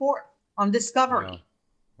 24th on Discovery.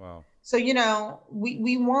 Wow. So,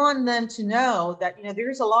 we want them to know that,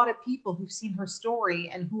 there's a lot of people who've seen her story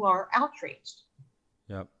and who are outraged.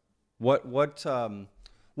 Yep.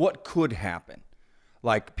 What could happen?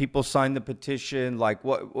 Like, people sign the petition, like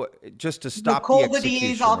what just to stop the execution, the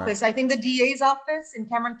DA's office. I think the DA's office in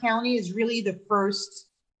Cameron County is really the first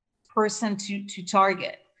person to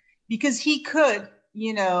target, because he could,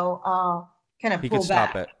 kind of pull back. He could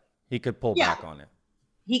stop it. He could pull back on it.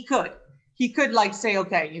 He could like say,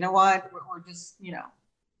 okay, you know what, we're just,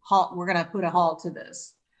 halt. We're going to put a halt to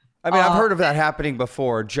this. I mean, I've heard of that happening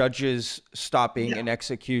before. Judges stopping an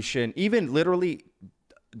execution, even literally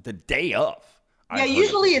the day of. Yeah,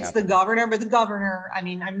 usually it's the governor, but the governor, I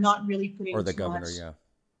mean, I'm not really putting or the too governor, much.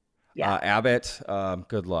 Yeah. Abbott,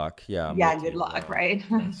 good luck. Yeah. Yeah, good luck, right?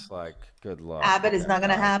 It's like, good luck. Abbott is not going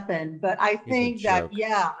to happen. But I think that,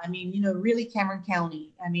 I mean, really Cameron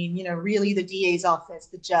County, I mean, really the DA's office,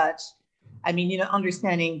 the judge, I mean,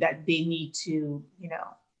 understanding that they need to,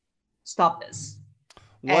 stop this.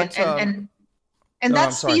 And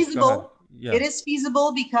that's feasible. Yeah. It is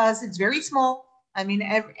feasible because it's very small. I mean,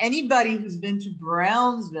 anybody who's been to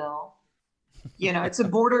Brownsville, it's a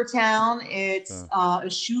border town. It's a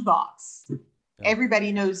shoebox. Yeah.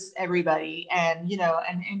 Everybody knows everybody. And,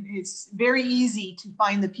 and it's very easy to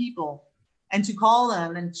find the people and to call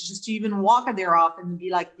them and just to even walk at their office and be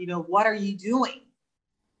like, what are you doing?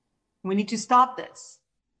 We need to stop this,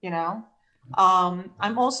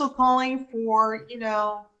 I'm also calling for,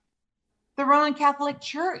 the Roman Catholic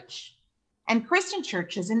Church and Christian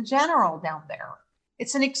churches in general down there.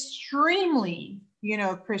 It's an extremely,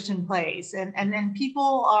 Christian place, and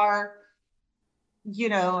people are,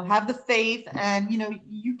 have the faith, and,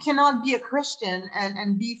 you cannot be a Christian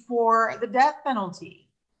and be for the death penalty.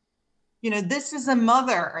 This is a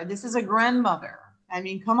mother, this is a grandmother. I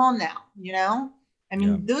mean, come on now, I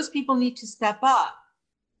mean, those people need to step up.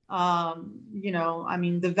 I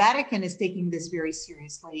mean, the Vatican is taking this very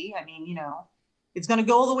seriously. I mean, it's going to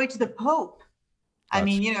go all the way to the Pope. That's I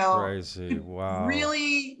mean, crazy. Wow.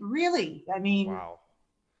 Really, I mean, wow.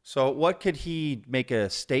 So what could he make a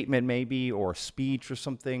statement maybe, or a speech or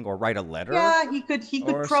something, or write a letter? Yeah, he could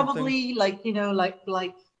probably something?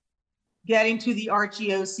 like get into the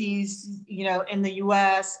archdioceses, in the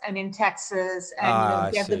US and in Texas,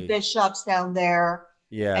 and get the bishops down there.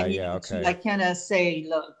 Yeah, and, okay. To like kind of say,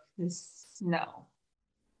 look,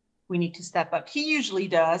 we need to step up. He usually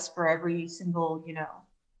does for every single,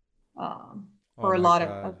 for a lot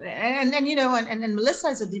of, and Melissa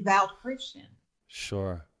is a devout Christian.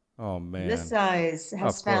 Sure. Oh man. Melissa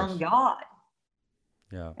has found God.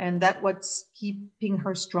 Yeah. And that's what's keeping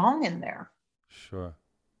her strong in there. Sure.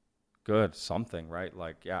 Good. Something, right?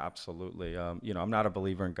 Like, yeah, absolutely. I'm not a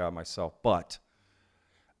believer in God myself, but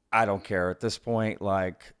I don't care at this point.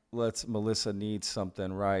 Like, Melissa needs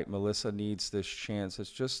something, right? Melissa needs this chance.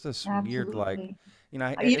 It's just this weird, like,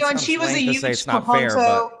 and she was a huge it's not fair,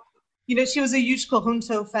 but she was a huge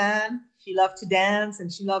Conjunto fan. She loved to dance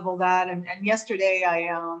and she loved all that. And yesterday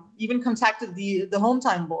I even contacted the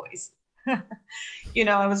Hometime boys.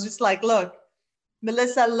 I was just like, look,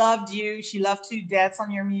 Melissa loved you. She loved to dance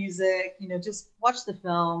on your music. Just watch the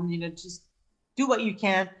film. Just do what you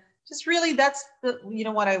can. Just really, that's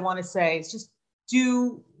what I want to say is just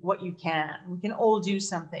do what you can. We can all do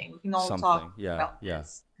something. We can all talk about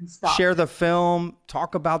this and stop. Share the film.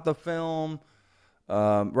 Talk about the film.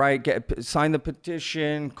 Right. Sign the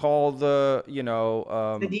petition. Call the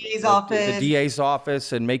DA's office. The DA's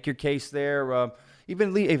office and make your case there.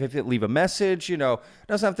 Even leave a message, doesn't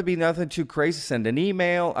have to be nothing too crazy. Send an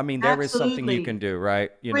email. I mean, there is something you can do,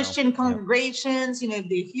 right? Christian congregations,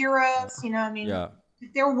 they hear us,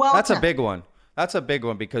 they're welcome. That's a big one. That's a big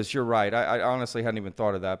one because you're right. I honestly hadn't even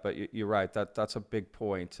thought of that, but you're right. That's a big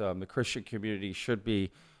point. The Christian community should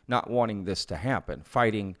be not wanting this to happen,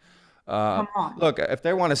 fighting. Come on. Look, if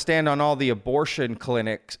they want to stand on all the abortion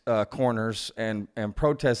clinic corners and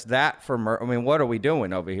protest that for murder, I mean, what are we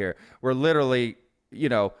doing over here? We're literally,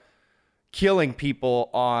 killing people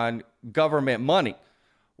on government money.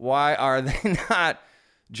 Why are they not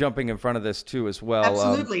jumping in front of this too as well?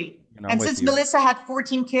 Absolutely. I'm and with since you. Melissa had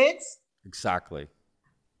 14 kids, Exactly.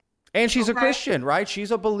 And she's a Okay. Christian, right?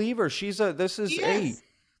 She's a believer. This Yes.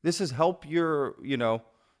 is help your, I don't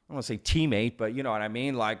want to say teammate, but you know what I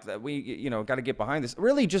mean? Like that we, got to get behind this.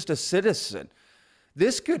 Really just a citizen.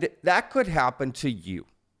 That could happen to you.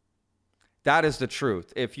 That is the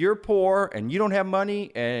truth. If you're poor and you don't have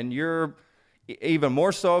money, and you're even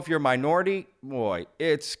more so if you're a minority, boy,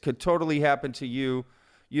 could totally happen to you.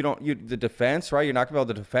 The defense, right? You're not gonna be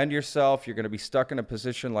able to defend yourself. You're gonna be stuck in a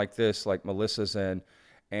position like this, like Melissa's in.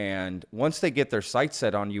 And once they get their sights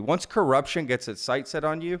set on you, once corruption gets its sights set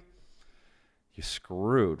on you, you're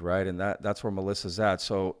screwed, right? And that's where Melissa's at.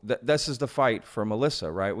 So this is the fight for Melissa,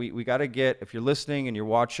 right? We got to get, if you're listening and you're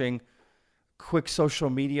watching, quick social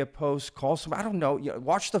media post, call some, I don't know,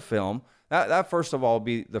 watch the film. That first of all will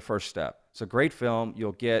be the first step. It's a great film.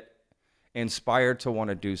 You'll get inspired to want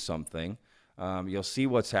to do something. You'll see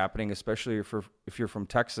what's happening, especially if you're from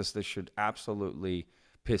Texas. This should absolutely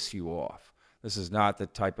piss you off. This is not the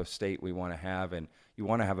type of state we want to have, and you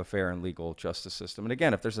want to have a fair and legal justice system. And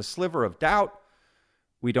again, if there's a sliver of doubt,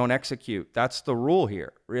 we don't execute. That's the rule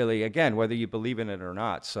here, really, again, whether you believe in it or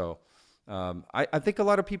not. So I think a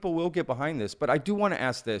lot of people will get behind this, but I do want to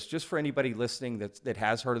ask this, just for anybody listening that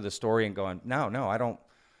has heard of the story and going, no, I don't,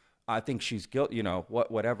 I think she's guilty,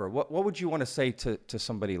 whatever. What would you want to say to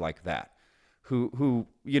somebody like that, who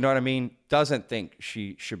doesn't think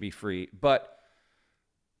she should be free, but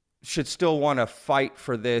should still want to fight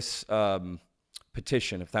for this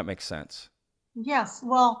petition, if that makes sense? yes.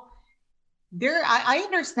 Well, I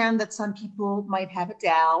understand that some people might have a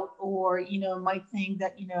doubt, or, might think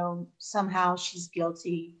that, somehow she's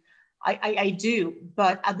guilty. I do.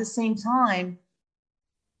 But at the same time,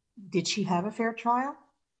 did she have a fair trial?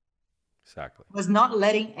 Exactly. Was not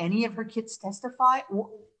letting any of her kids testify?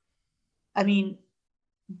 I mean,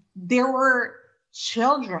 there were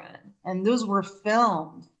children, and those were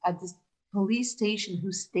filmed at this police station,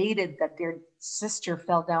 who stated that their sister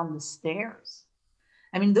fell down the stairs.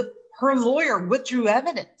 I mean, her lawyer withdrew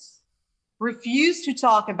evidence, refused to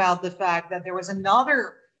talk about the fact that there was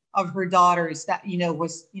another of her daughters that,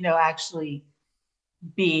 was, actually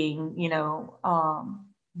being,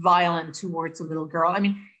 violent towards a little girl. I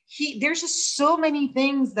mean, there's just so many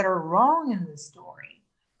things that are wrong in this story.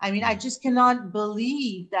 I mean, I just cannot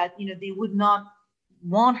believe that, they would not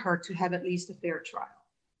want her to have at least a fair trial.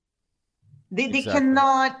 They Exactly.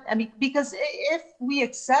 cannot, I mean, because if we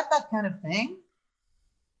accept that kind of thing,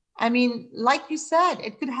 I mean, like you said,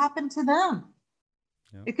 it could happen to them.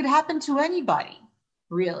 Yeah. It could happen to anybody,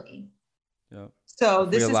 really. Yeah. So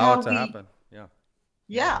If this we is allow how it to happen. Yeah.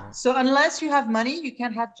 Yeah. So unless you have money, you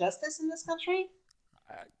can't have justice in this country.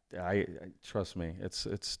 I trust me, it's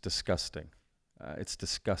disgusting. It's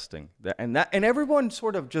disgusting. And everyone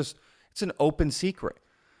sort of just, it's an open secret,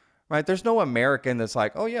 right? There's no American that's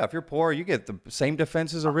like, oh yeah, if you're poor, you get the same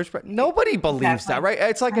defense as a rich person. Nobody believes that, right?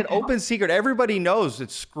 It's like an open secret. Everybody knows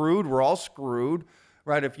it's screwed. We're all screwed,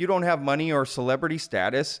 right? If you don't have money or celebrity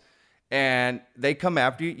status and they come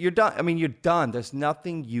after you, you're done. I mean, you're done. There's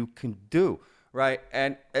nothing you can do, right?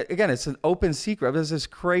 And again, it's an open secret. There's this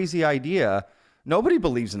crazy idea. Nobody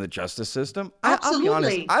believes in the justice system. I'll be honest.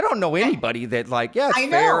 Absolutely. I don't know anybody that like, yeah, I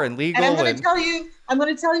it's know. fair and legal. And I'm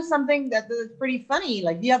going to tell you something that's pretty funny.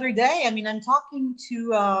 Like the other day, I mean, I'm talking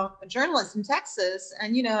to a journalist in Texas,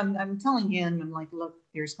 and, I'm telling him, I'm like, look,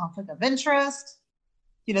 there's conflict of interest.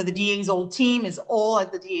 The DA's old team is all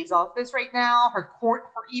at the DA's office right now.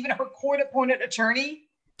 Even her court-appointed attorney.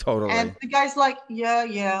 Totally. And the guy's like, yeah,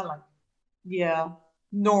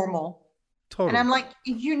 normal. Totally. And I'm like,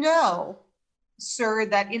 sir,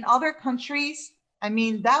 that in other countries, I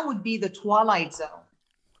mean, that would be the Twilight Zone.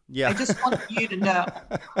 Yeah. I just want you to know.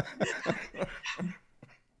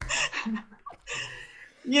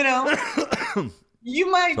 You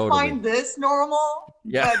might Totally. find this normal,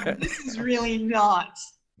 Yeah. but this is really not.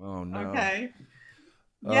 Oh no. Okay.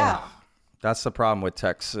 Oh, Yeah. That's the problem with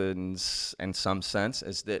Texans in some sense,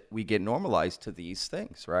 is that we get normalized to these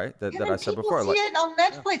things, right? That And I said people before. see it on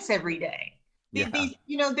Netflix every day.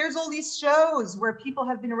 There's all these shows where people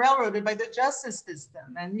have been railroaded by the justice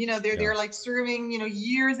system, and they're like serving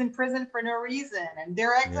years in prison for no reason, and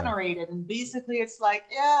they're exonerated, and basically it's like,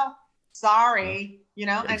 Sorry, you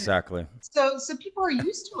know, and Exactly. so people are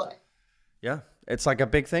used to it. Yeah, it's like a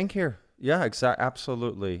big thing here. Yeah,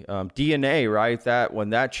 absolutely. DNA, right? That when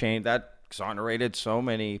that changed, that exonerated so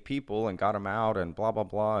many people and got them out and blah blah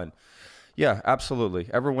blah. And yeah, absolutely.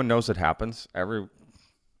 Everyone knows it happens.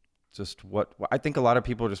 Just what I think a lot of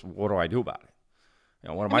people are just, what do I do about it? You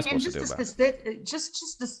know, what am I I mean, and supposed to do just about it?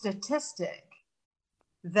 just the statistic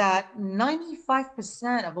that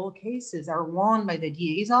 95% of all cases are won by the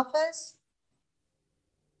DA's office.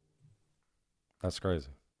 That's crazy.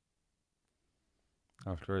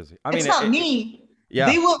 That's crazy. I It's mean, not me. yeah,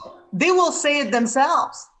 They will say it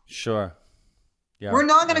themselves. sure. Yeah. We're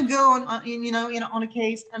not going to go on a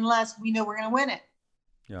case unless we know we're going to win it.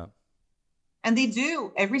 Yeah. And they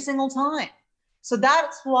do every single time. So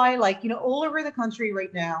that's why, like, all over the country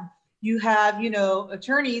right now, you have,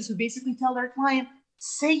 attorneys who basically tell their client,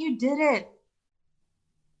 say you did it.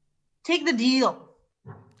 Take the deal.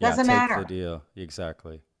 Doesn't matter. Take the deal.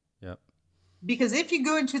 Exactly. Yep. Because if you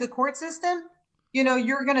go into the court system,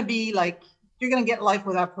 you're going to be like, you're going to get life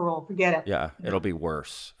without parole. Forget it. Yeah. It'll be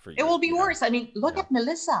worse for you. It will be worse. I mean, look at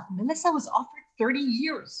Melissa. Melissa was offered 30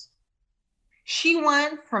 years. She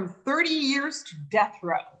went from 30 years to death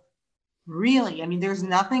row. Really? I mean, there's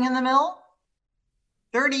nothing in the middle?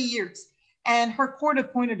 30 years. And her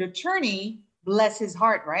court-appointed attorney, bless his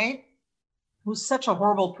heart, right? Who's such a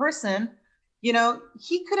horrible person, he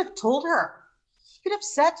could have told her. He could have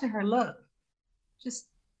said to her, look, just,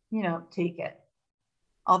 take it.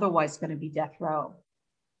 Otherwise, it's going to be death row.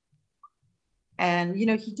 And,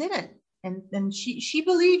 he didn't. And then she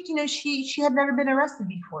believed, she had never been arrested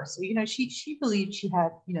before. So, she believed she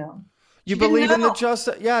had, You believe in the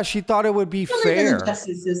justice? Yeah, she thought it would be fair. In the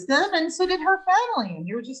justice system, and so did her family. And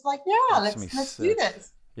you were just like, yeah, let's do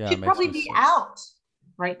this. Yeah, she'd probably be out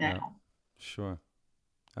right now. Yeah, sure,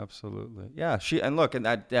 absolutely. Yeah, and look, in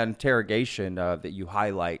that interrogation that you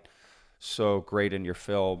highlight so great in your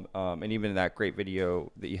film, and even in that great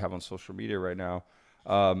video that you have on social media right now,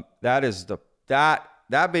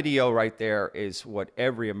 that video right there is what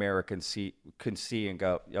every American can see and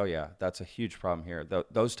go, oh yeah, that's a huge problem here.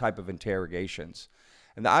 Those type of interrogations.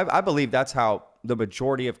 And I believe that's how the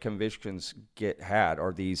majority of convictions get had,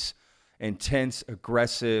 are these intense,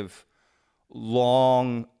 aggressive,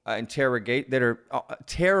 long interrogate that are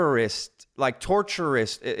terrorist, like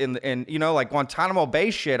torturist in like Guantanamo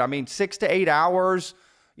Bay shit. I mean, 6 to 8 hours,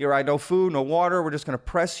 you're right, no food, no water. We're just going to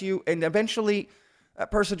press you. And eventually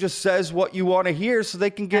that person just says what you want to hear so they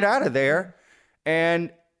can get out of there.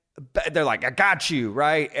 And they're like, I got you,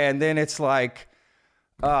 right? And then it's like,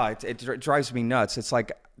 it drives me nuts. It's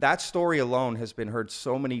like that story alone has been heard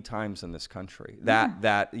so many times in this country. That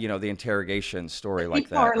the interrogation story like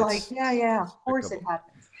that. People are like, yeah, of course it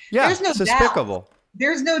happens. Yeah, there's no it's despicable.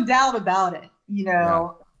 There's no doubt about it,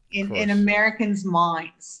 in Americans'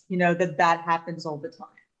 minds, that happens all the time.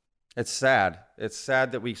 It's sad. It's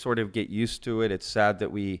sad that we sort of get used to it. It's sad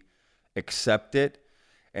that we accept it.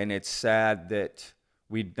 And it's sad that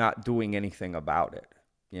we're not doing anything about it.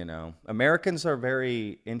 Americans are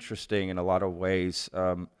very interesting in a lot of ways.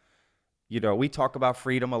 We talk about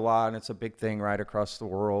freedom a lot, and it's a big thing right across the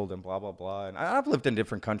world and blah, blah, blah. And I've lived in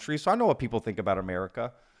different countries, so I know what people think about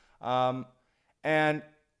America. And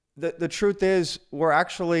the truth is, we're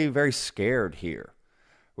actually very scared here.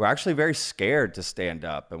 We're actually very scared to stand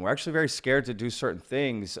up, and we're actually very scared to do certain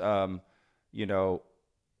things. Our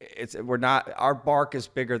bark is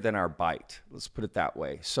bigger than our bite. Let's put it that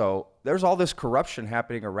way. So there's all this corruption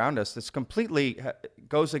happening around us that's completely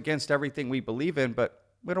goes against everything we believe in, but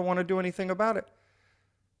we don't want to do anything about it.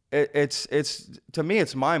 It's to me,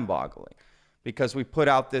 it's mind-boggling, because we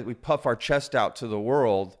puff our chest out to the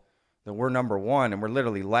world that we're number one, and we're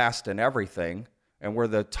literally last in everything. And we're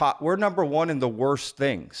the top. We're number one in the worst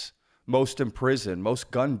things: most in prison,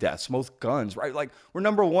 most gun deaths, most guns. Right? Like, we're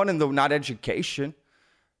number one in the not education,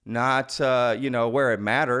 not where it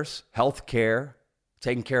matters, healthcare,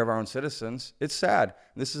 taking care of our own citizens. It's sad.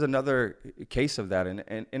 This is another case of that, and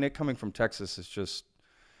it coming from Texas is just,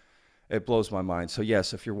 it blows my mind. So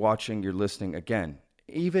yes, if you're watching, you're listening, again,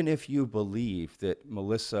 even if you believe that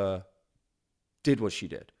Melissa did what she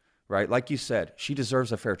did. Right? Like you said, she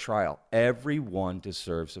deserves a fair trial. Everyone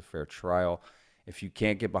deserves a fair trial. If you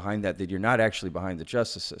can't get behind that, then you're not actually behind the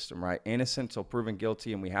justice system, right? Innocent till proven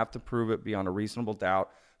guilty, and we have to prove it beyond a reasonable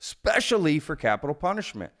doubt, especially for capital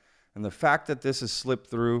punishment. And the fact that this has slipped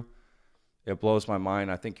through, it blows my mind.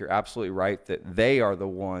 I think you're absolutely right that they are the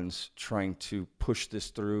ones trying to push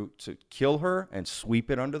this through to kill her and sweep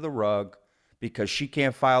it under the rug, because she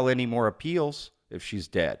can't file any more appeals if she's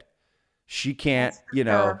dead. She can't,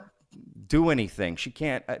 do anything. She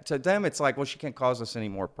can't, to them, it's like, well, she can't cause us any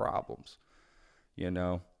more problems, you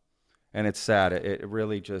know? And it's sad. It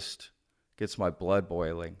really just gets my blood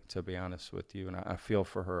boiling, to be honest with you. And I feel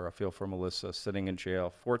for her. I feel for Melissa sitting in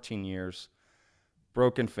jail, 14 years,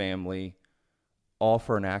 broken family, all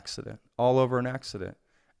for an accident, all over an accident.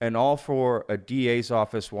 And all for a DA's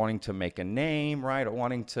office wanting to make a name, right? Or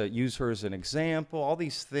wanting to use her as an example, all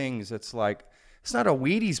these things. It's like, it's not a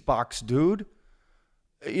Wheaties box, dude.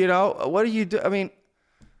 You know, what do you do? I mean,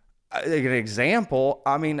 an example,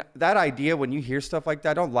 I mean, that idea, when you hear stuff like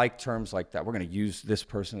that, I don't like terms like that. We're going to use this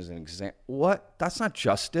person as an example. What? That's not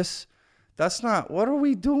justice. That's not, what are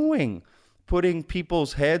we doing? Putting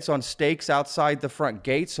people's heads on stakes outside the front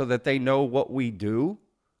gate so that they know what we do?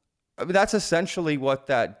 I mean, that's essentially what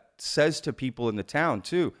that says to people in the town,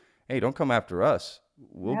 too. Hey, don't come after us.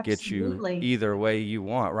 We'll Absolutely. get you either way you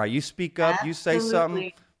want, right? You speak up, you say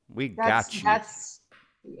something, we got you.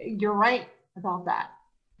 You're right about that.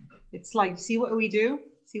 It's like, see what we do,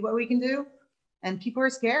 see what we can do, and people are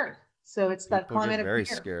scared. So it's that People climate get of very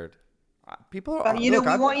fear. scared. People are, But we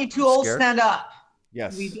want you to all stand up.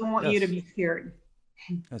 Yes. We don't want you to be scared.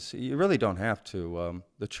 Yes, you really don't have to.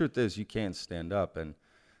 The truth is, you can stand up and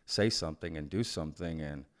say something and do something.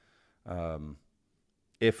 And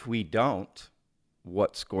if we don't,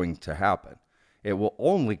 what's going to happen? It will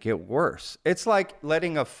only get worse. It's like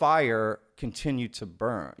letting a fire continue to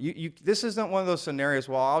burn. This isn't one of those scenarios,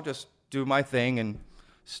 well, I'll just do my thing and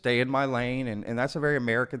stay in my lane. And that's a very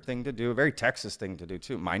American thing to do, a very Texas thing to do,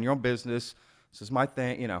 too. Mind your own business. This is my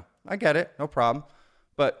thing. You know, I get it. No problem.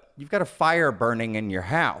 But you've got a fire burning in your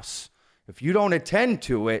house. If you don't attend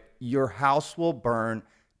to it, your house will burn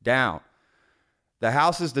down. The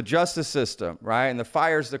house is the justice system, right? And the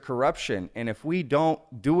fire is the corruption. And if we don't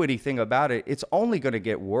do anything about it, it's only going to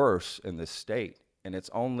get worse in this state. And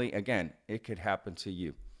it's only, again, it could happen to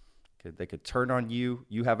you. They could turn on you.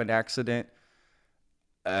 You have an accident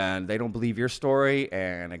and they don't believe your story.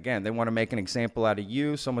 And again, they want to make an example out of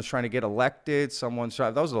you. Someone's trying to get elected. Those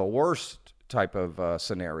are the worst type of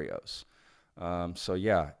scenarios. So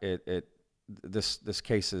yeah, this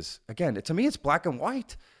case is, again, to me, it's black and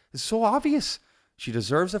white. It's so obvious. She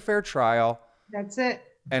deserves a fair trial. That's it.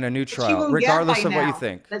 And a new But she trial, won't regardless get of by what you now.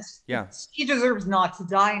 think. Yeah. She deserves not to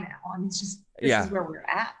die now. I mean, it's just, this is where we're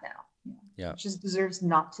at now. Yeah. She just deserves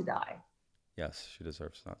not to die. Yes, she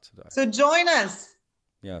deserves not to die. So join us.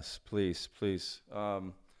 Yes, please.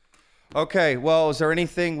 Okay, well, is there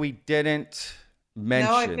anything we didn't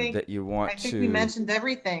mention that you want to? I think we mentioned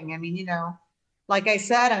everything. I mean, you know, like I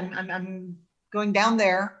said, I'm going down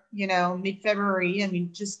there, you know, mid-February. I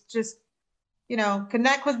mean, just you know,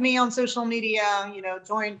 connect with me on social media, you know,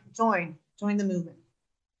 join the movement.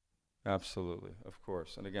 Absolutely, of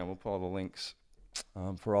course. And again, we'll put all the links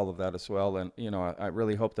for all of that as well. And, you know, I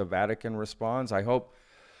really hope the Vatican responds. I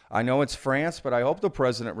know it's France, but I hope the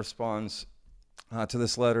president responds to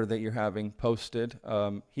this letter that you're having posted.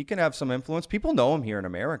 He can have some influence. People know him here in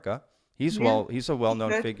America. He's a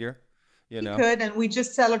well-known figure. You know, could, and we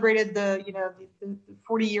just celebrated the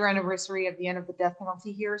 40-year anniversary of the end of the death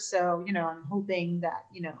penalty here. So, you know, I'm hoping that,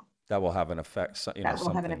 you know, that will have an effect, you know,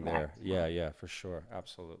 something there. Yeah, for sure.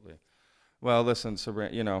 Absolutely. Well, listen,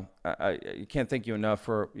 Sabrina, you know, I can't thank you enough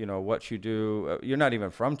for, you know, what you do. You're not even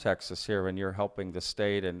from Texas here, and you're helping the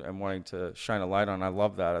state and wanting to shine a light on. I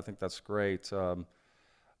love that. I think that's great.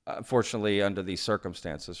 Unfortunately, under these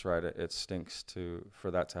circumstances, right, it stinks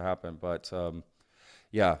for that to happen. But,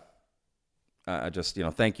 yeah. I just, you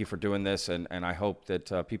know, thank you for doing this, and I hope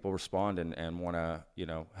that people respond and want to, you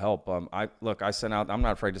know, help. I sent out, I'm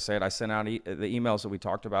not afraid to say it, I sent out the emails that we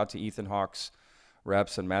talked about to Ethan Hawke's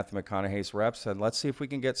reps and Matthew McConaughey's reps, and let's see if we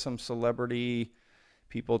can get some celebrity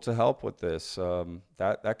people to help with this.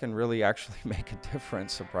 That can really actually make a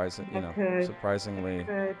difference, surprisingly.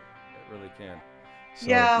 It really can. So,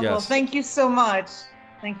 yeah, yes. Well, thank you so much.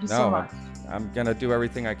 Thank you so much. I'm going to do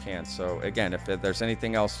everything I can. So again, if there's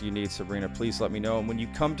anything else you need, Sabrina, please let me know. And when you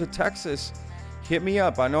come to Texas, hit me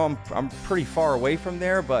up. I know I'm pretty far away from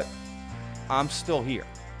there, but I'm still here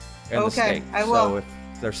in the state. I will. So if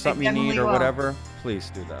there's something you need or whatever,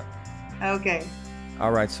 please do that. Okay.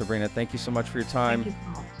 All right, Sabrina, thank you so much for your time. Thank you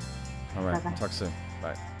so much. All right, Bye-bye. Talk soon.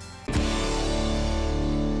 Bye.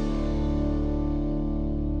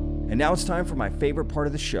 And now it's time for my favorite part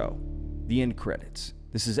of the show, the end credits.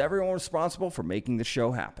 This is everyone responsible for making the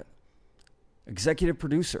show happen. Executive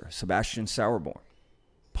producer, Sebastian Sauerborn.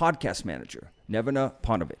 Podcast manager, Nevena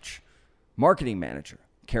Ponovich. Marketing manager,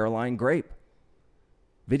 Caroline Grape.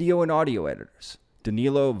 Video and audio editors,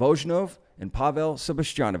 Danilo Vojnov and Pavel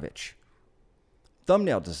Sebastianovich.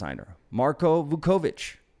 Thumbnail designer, Marko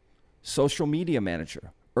Vukovic. Social media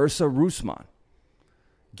manager, Ursa Rusman.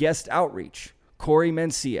 Guest outreach, Corey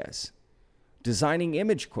Menciez. Designing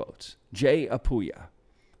image quotes, Jay Apuya.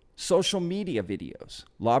 Social media videos,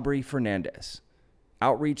 Labri Fernandez.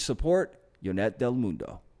 Outreach support, Yonet Del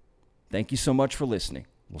Mundo. Thank you so much for listening.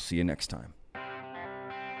 We'll see you next time.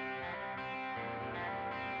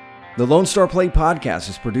 The Lone Star Plate podcast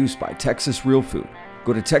is produced by Texas Real Food.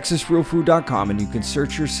 Go to texasrealfood.com and you can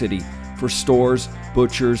search your city for stores,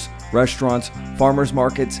 butchers, restaurants, farmers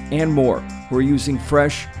markets, and more who are using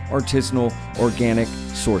fresh, artisanal, organic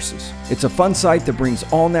sources. It's a fun site that brings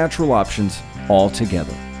all natural options all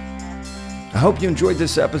together. I hope you enjoyed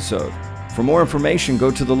this episode. For more information,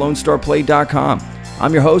 go to thelonestarplate.com.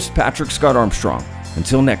 I'm your host, Patrick Scott Armstrong.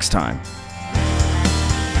 Until next time.